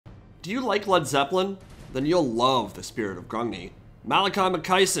Do you like Led Zeppelin? Then you'll love the Spirit of Grungni. Malaki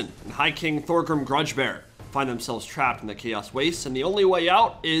Makaisson and High King Thorgrim Grudgebear find themselves trapped in the Chaos Wastes, and the only way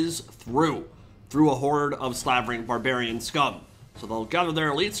out is through a horde of slavering barbarian scum. So they'll gather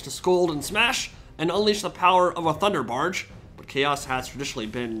their elites to scold and smash and unleash the power of a Thunderbarge, but Chaos has traditionally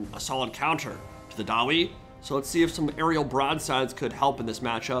been a solid counter to the Dawi, so let's see if some aerial broadsides could help in this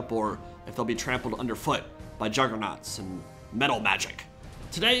matchup, or if they'll be trampled underfoot by juggernauts and metal magic.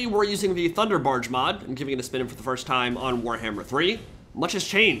 Today, we're using the Thunderbarge mod and giving it a spin for the first time on Warhammer 3. Much has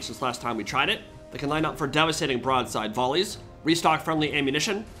changed since last time we tried it. They can line up for devastating broadside volleys, restock friendly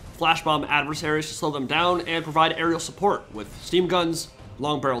ammunition, flash bomb adversaries to slow them down, and provide aerial support with steam guns,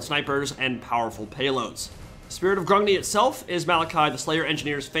 long-barreled snipers, and powerful payloads. The Spirit of Grungni itself is Malaki the Slayer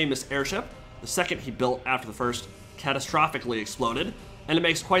Engineer's famous airship, the second he built after the first catastrophically exploded, and it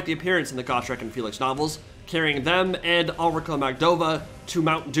makes quite the appearance in the Gotrek and Felix novels, carrying them and Ulrika Magdova to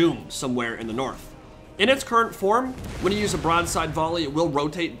Mount Doom somewhere in the north. In its current form, when you use a broadside volley, it will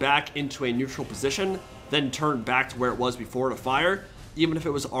rotate back into a neutral position, then turn back to where it was before to fire, even if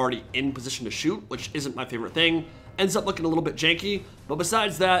it was already in position to shoot, which isn't my favorite thing. Ends up looking a little bit janky, but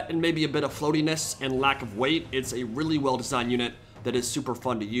besides that, and maybe a bit of floatiness and lack of weight, it's a really well-designed unit that is super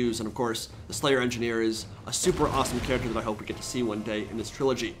fun to use, and of course, the Slayer Engineer is a super awesome character that I hope we get to see one day in this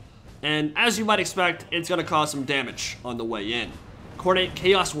trilogy. And as you might expect, it's going to cause some damage on the way in. Coordinate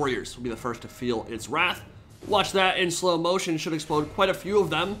Chaos Warriors will be the first to feel its wrath. Watch that in slow motion, should explode quite a few of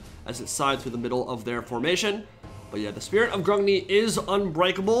them as it slides through the middle of their formation. But yeah, the Spirit of Grungni is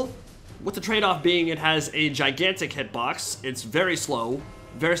unbreakable, with the trade-off being it has a gigantic hitbox, it's very slow,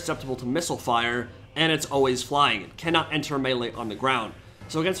 very susceptible to missile fire, and it's always flying. It cannot enter melee on the ground.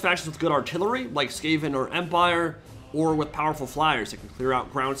 So against factions with good artillery, like Skaven or Empire, or with powerful flyers that can clear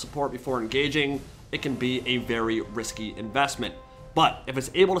out ground support before engaging, it can be a very risky investment. But if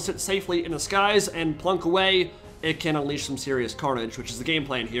it's able to sit safely in the skies and plunk away, it can unleash some serious carnage, which is the game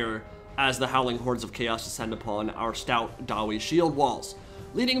plan here, as the howling hordes of chaos descend upon our stout Dawi shield walls.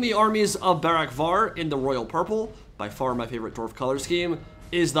 Leading the armies of Barak Var in the royal purple, by far my favorite dwarf color scheme,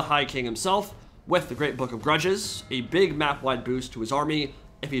 is the High King himself, with the Great Book of Grudges, a big map-wide boost to his army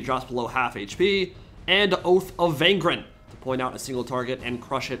if he drops below half HP, and Oath of Vangren to point out a single target and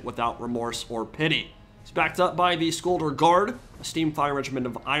crush it without remorse or pity. He's backed up by the Skolder Guard, a steam fire regiment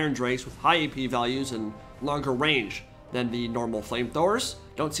of Iron Drakes with high AP values and longer range than the normal flamethrowers.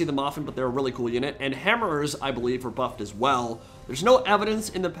 Don't see them often, but they're a really cool unit. And Hammerers, I believe, are buffed as well. There's no evidence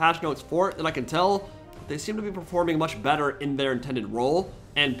in the patch notes for it that I can tell, but they seem to be performing much better in their intended role,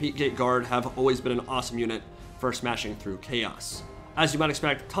 and Peak Gate Guard have always been an awesome unit for smashing through chaos. As you might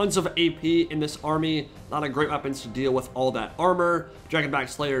expect, tons of AP in this army, a lot of great weapons to deal with all that armor, Dragonback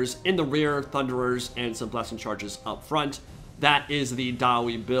Slayers in the rear, Thunderers, and some Blessing Charges up front. That is the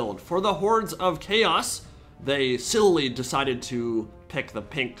Dawi build. For the Hordes of Chaos, they sillily decided to pick the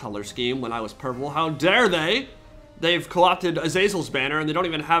pink color scheme when I was purple. How dare they? They've co-opted Azazel's banner, and they don't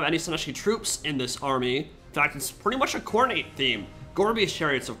even have any Seneshi troops in this army. In fact, it's pretty much a Khornate theme. Gorby's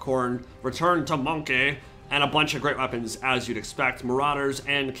Chariots of Khorne, Return to Monkey, and a bunch of great weapons as you'd expect. Marauders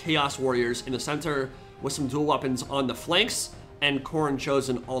and Chaos Warriors in the center with some dual weapons on the flanks, and Khorne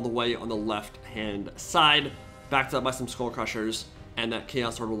chosen all the way on the left-hand side, backed up by some Skull Crushers, and that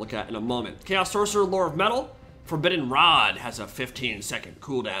Chaos Sword we'll look at in a moment. Chaos Sorcerer, Lore of Metal, Forbidden Rod has a 15-second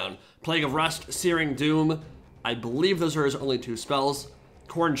cooldown. Plague of Rust, Searing Doom, I believe those are his only two spells.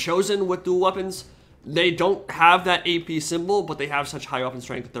 Khorne Chosen with dual weapons, they don't have that AP symbol, but they have such high weapon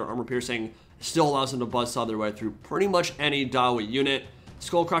strength that their armor piercing still allows them to buzzsaw their way through pretty much any Dawi unit.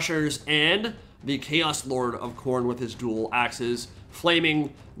 Skull Crushers and the Chaos Lord of Khorne with his dual axes,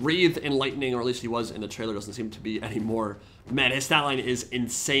 flaming, wreathed in lightning, or at least he was in the trailer, doesn't seem to be anymore. Man, his stat line is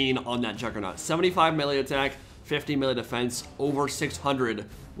insane on that Juggernaut. 75 melee attack, 50 melee defense, over 600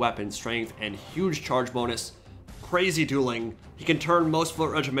 weapon strength, and huge charge bonus. Crazy dueling. He can turn most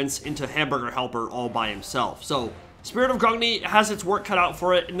float regiments into Hamburger Helper all by himself. So, Spirit of Grungni has its work cut out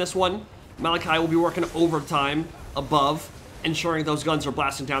for it in this one. Malaki will be working overtime above, ensuring those guns are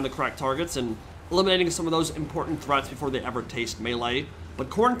blasting down the correct targets and eliminating some of those important threats before they ever taste melee. But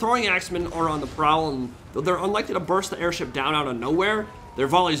Khorne Throwing Axemen are on the prowl, and though they're unlikely to burst the airship down out of nowhere, their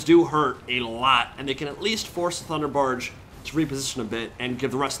volleys do hurt a lot, and they can at least force the Thunderbarge to reposition a bit and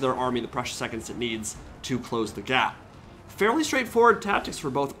give the rest of their army the precious seconds it needs to close the gap. Fairly straightforward tactics for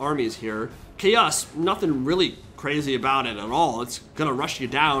both armies here. Chaos, nothing really crazy about it at all. It's gonna rush you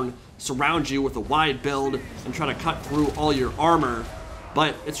down, surround you with a wide build, and try to cut through all your armor.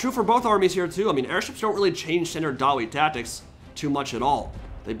 But it's true for both armies here too. I mean, airships don't really change standard Dawi tactics too much at all.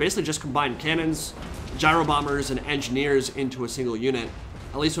 They basically just combine cannons, gyro bombers, and engineers into a single unit,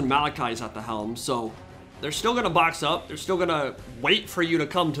 at least when Malaki is at the helm. So they're still going to box up. They're still going to wait for you to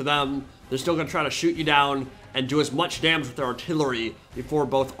come to them. They're still going to try to shoot you down and do as much damage with their artillery before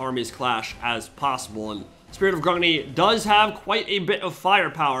both armies clash as possible. And Spirit of Grungni does have quite a bit of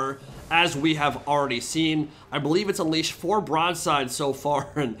firepower, as we have already seen. I believe it's unleashed 4 broadsides so far,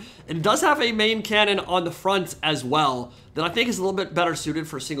 and it does have a main cannon on the front as well that I think is a little bit better suited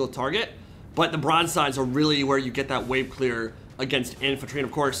for a single target, but the broadsides are really where you get that wave clear against infantry, and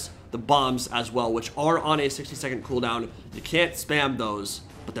of course the bombs as well, which are on a 60-second cooldown. You can't spam those,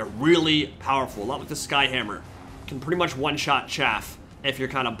 but they're really powerful. A lot like the Skyhammer. Can pretty much one-shot chaff if you're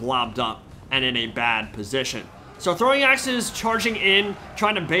kind of blobbed up and in a bad position. So throwing axes charging in,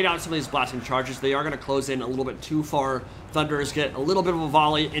 trying to bait out some of these blasting charges. They are going to close in a little bit too far. Thunders get a little bit of a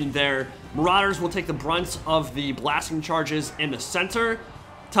volley in there. Marauders will take the brunt of the blasting charges in the center.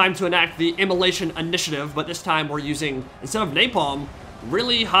 Time to enact the Immolation Initiative, but this time we're using, instead of napalm,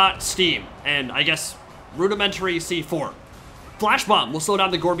 really hot steam, and I guess rudimentary C4. Flash Bomb will slow down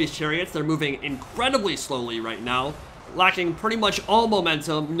the Gorby's chariots. They're moving incredibly slowly right now, lacking pretty much all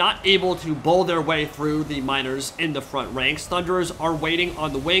momentum, not able to bowl their way through the miners in the front ranks. Thunderers are waiting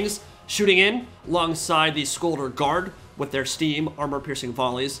on the wings, shooting in alongside the Scolder Guard with their steam armor-piercing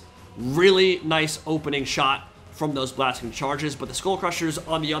volleys. Really nice opening shot from those blasting charges, but the Skull Crushers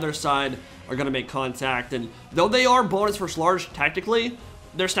on the other side are going to make contact, and though they are bonus versus large tactically,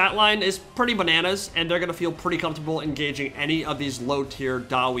 their stat line is pretty bananas, and they're going to feel pretty comfortable engaging any of these low-tier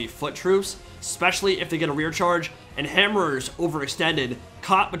Dawi foot troops, especially if they get a rear charge, and Hammerers overextended,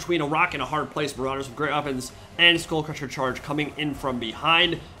 caught between a rock and a hard place. Marauders with great weapons and Skullcrusher charge coming in from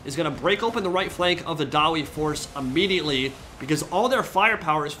behind is going to break open the right flank of the Dawi force immediately, because all their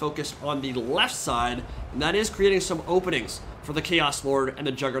firepower is focused on the left side, and that is creating some openings for the Chaos Lord and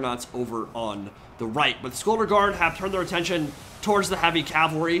the Juggernauts over on the right. But the Scolder Guard have turned their attention towards the heavy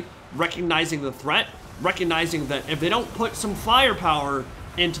cavalry, recognizing the threat, recognizing that if they don't put some firepower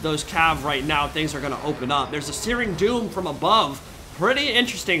into those cav right now, things are going to open up. There's a Searing Doom from above. Pretty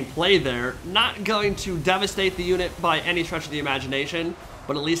interesting play there. Not going to devastate the unit by any stretch of the imagination,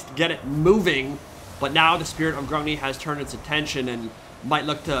 but at least get it moving. But now the Spirit of Grungni has turned its attention and might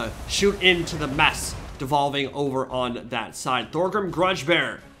look to shoot into the mess devolving over on that side. Thorgrim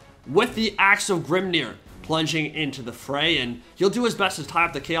Grudgebearer with the Axe of Grimnir plunging into the fray, and he'll do his best to tie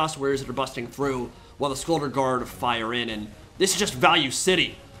up the Chaos Warriors that are busting through while the Scolder Guard fire in. And this is just Value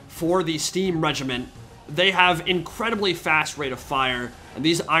City for the Steam Regiment. They have incredibly fast rate of fire, and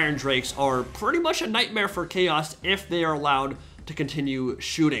these Iron Drakes are pretty much a nightmare for Chaos if they are allowed to continue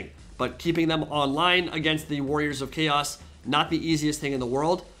shooting. But keeping them online against the Warriors of Chaos, not the easiest thing in the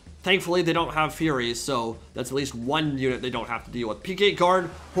world. Thankfully, they don't have Furies, so that's at least one unit they don't have to deal with. P-Gate Guard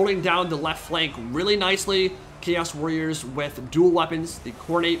holding down the left flank really nicely. Chaos Warriors with dual weapons, the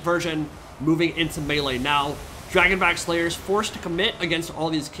Coronate version, moving into melee now. Dragonback Slayers forced to commit against all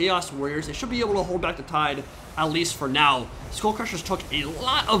these Chaos Warriors. They should be able to hold back the tide, at least for now. Skull Crushers took a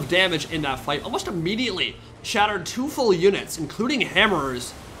lot of damage in that fight, almost immediately. Shattered 2 full units, including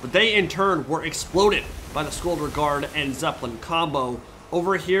Hammerers, but they in turn were exploded by the Scolder Guard and Zeppelin combo.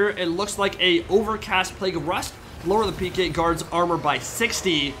 Over here, it looks like a Overcast Plague of Rust, lower the P-Gate Guard's armor by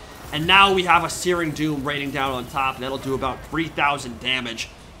 60, and now we have a Searing Doom raining down on top, and that'll do about 3,000 damage.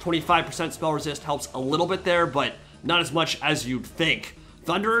 25% spell resist helps a little bit there, but not as much as you'd think.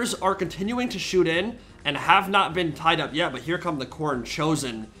 Thunderers are continuing to shoot in and have not been tied up yet, but here come the Khorne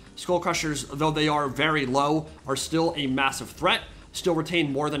Chosen. Skull Crushers, though they are very low, are still a massive threat, still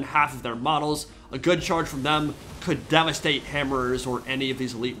retain more than half of their models. A good charge from them could devastate Hammerers or any of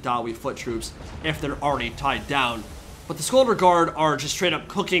these elite Dawi foot troops if they're already tied down. But the Scolder Guard are just straight up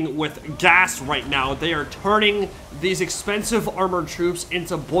cooking with gas right now. They are turning these expensive armored troops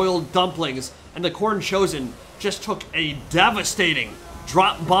into boiled dumplings, and the Khorne Chosen just took a devastating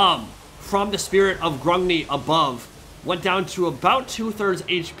drop bomb from the Spirit of Grungni above. Went down to about 2/3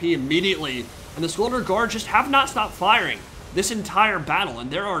 HP immediately, and the Scolder Guard just have not stopped firing this entire battle,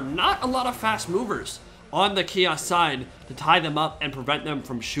 and there are not a lot of fast movers on the Chaos side to tie them up and prevent them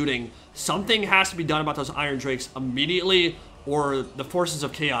from shooting. Something has to be done about those Iron Drakes immediately, or the forces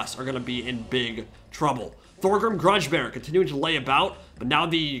of Chaos are going to be in big trouble. Thorgrim Grudgebearer continuing to lay about, but now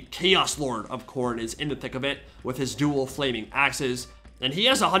the Chaos Lord of Khorne is in the thick of it with his dual flaming axes, and he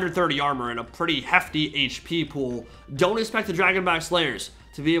has 130 armor and a pretty hefty HP pool. Don't expect the Dragonback Slayers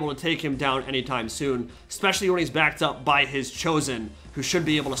to be able to take him down anytime soon, especially when he's backed up by his Chosen, who should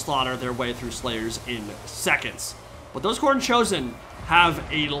be able to slaughter their way through Slayers in seconds. But those Khorne Chosen have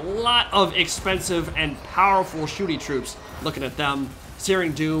a lot of expensive and powerful shooty troops looking at them.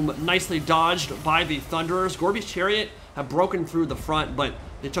 Searing Doom nicely dodged by the Thunderers. Gorby's Chariot have broken through the front, but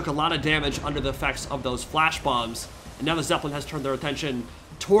they took a lot of damage under the effects of those flash bombs. And now the Zeppelin has turned their attention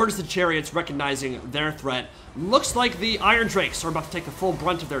towards the chariots, recognizing their threat. Looks like the Iron Drakes are about to take the full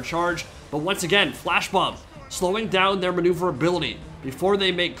brunt of their charge, but once again, flash bomb, slowing down their maneuverability before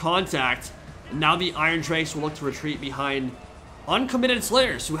they make contact. And now the Iron Drakes will look to retreat behind uncommitted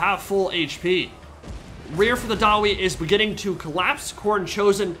Slayers who have full HP. Rear for the Dawi is beginning to collapse. Khorne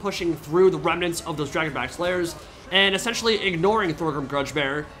Chosen pushing through the remnants of those Dragonback Slayers and essentially ignoring Thorgrim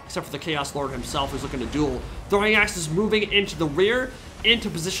Grudgebearer, except for the Chaos Lord himself who's looking to duel. Throwing Axe is moving into the rear, into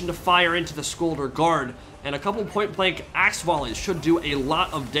position to fire into the Skulder Guard, and a couple point-blank axe volleys should do a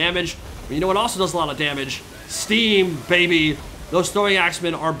lot of damage. But you know what also does a lot of damage? Steam, baby! Those throwing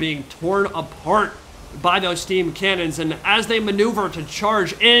axemen are being torn apart by those steam cannons, and as they maneuver to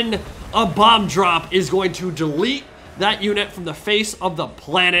charge in, a bomb drop is going to delete that unit from the face of the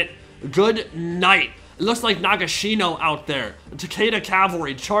planet. Good night. It looks like Nagashino out there. The Takeda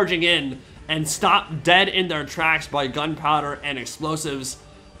cavalry charging in and stopped dead in their tracks by gunpowder and explosives.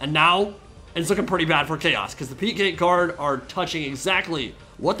 And now, it's looking pretty bad for Chaos, because the Peak Gate Guard are touching exactly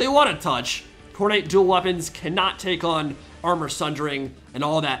what they want to touch. Coordinate dual weapons cannot take on armor sundering and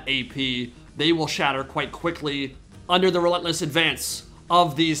all that AP. They will shatter quite quickly under the relentless advance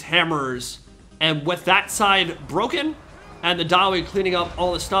of these hammerers. And with that side broken, and the Dawi cleaning up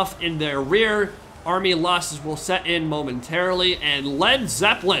all the stuff in their rear, army losses will set in momentarily, and LEAD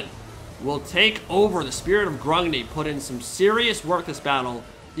Zeppelin will take over. The Spirit of Grungni put in some serious work this battle.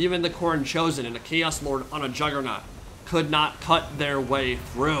 Even the Khorne Chosen and a Chaos Lord on a Juggernaut could not cut their way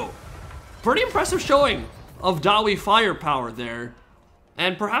through. Pretty impressive showing of Dawi firepower there,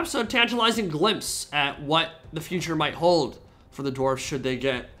 and perhaps a tantalizing glimpse at what the future might hold for the Dwarfs should they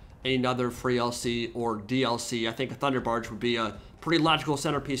get another free LC or DLC. I think a Thunderbarge would be a pretty logical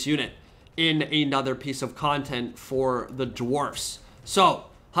centerpiece unit in another piece of content for the Dwarfs. So,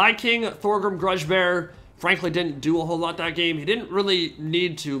 High King Thorgrim Grudgebearer frankly didn't do a whole lot that game. He didn't really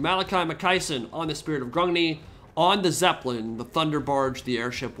need to. Malaki Makaisson on the Spirit of Grungni, on the Zeppelin, the Thunderbarge, the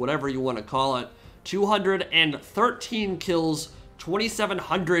airship, whatever you want to call it. 213 kills,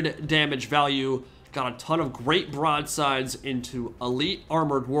 2,700 damage value. Got a ton of great broadsides into elite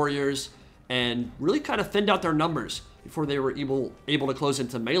armored warriors and really kind of thinned out their numbers before they were able to close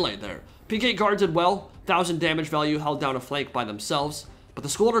into melee there. PK Guard did well, 1,000 damage value, held down a flank by themselves. But the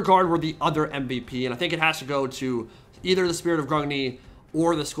Skulder Guard were the other MVP, and I think it has to go to either the Spirit of Grungni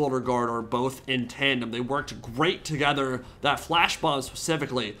or the Skulder Guard, or both in tandem. They worked great together, that flash bomb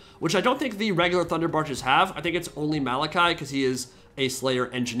specifically, which I don't think the regular Thunderbarges have. I think it's only Malaki, because he is a Slayer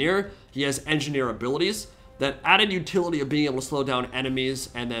engineer. He has engineer abilities. That added utility of being able to slow down enemies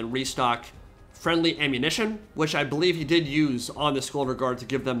and then restock friendly ammunition, which I believe he did use on the Skulder Guard to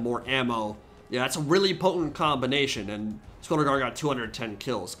give them more ammo. Yeah, that's a really potent combination, and Skulder Guard got 210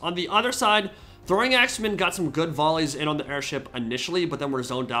 kills. On the other side, Throwing Axemen got some good volleys in on the airship initially, but then were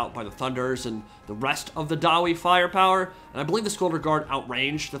zoned out by the Thunders and the rest of the Dawi firepower. And I believe the Skulder Guard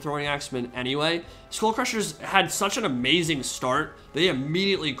outranged the Throwing Axemen anyway. Skull Crushers had such an amazing start. They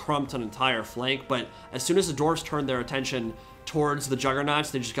immediately crumped an entire flank, but as soon as the Dwarfs turned their attention towards the Juggernauts,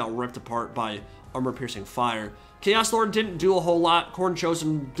 they just got ripped apart by armor-piercing fire. Chaos Lord didn't do a whole lot. Khorne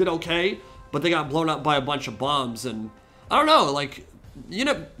Chosen did okay, but they got blown up by a bunch of bombs, and I don't know, like,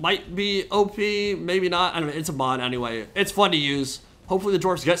 unit might be OP, maybe not. I don't know, it's a mod anyway. It's fun to use. Hopefully the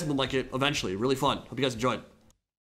Dwarfs get something like it eventually. Really fun. Hope you guys enjoyed.